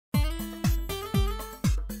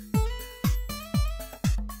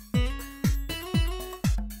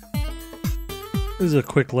This is a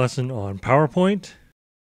quick lesson on PowerPoint.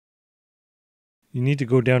 You need to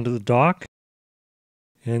go down to the dock,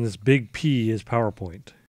 and this big P is PowerPoint.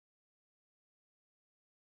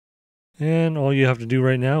 And all you have to do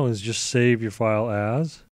right now is just save your file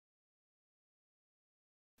as,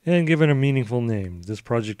 and give it a meaningful name. This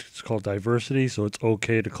project is called Diversity, so it's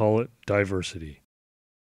okay to call it Diversity.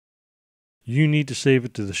 You need to save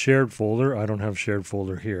it to the shared folder. I don't have shared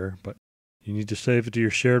folder here, but you need to save it to your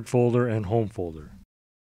shared folder and home folder.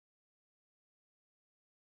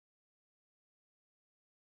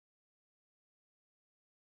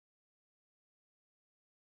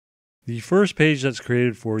 The first page that's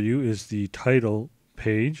created for you is the title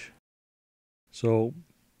page. So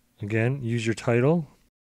again, use your title,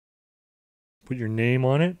 put your name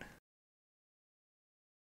on it,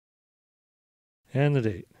 and the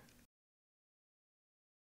date.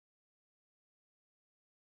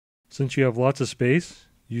 Since you have lots of space,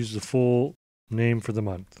 use the full name for the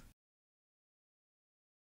month.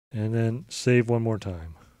 And then save one more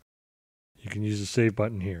time. You can use the save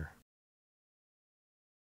button here.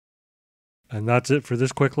 And that's it for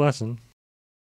this quick lesson.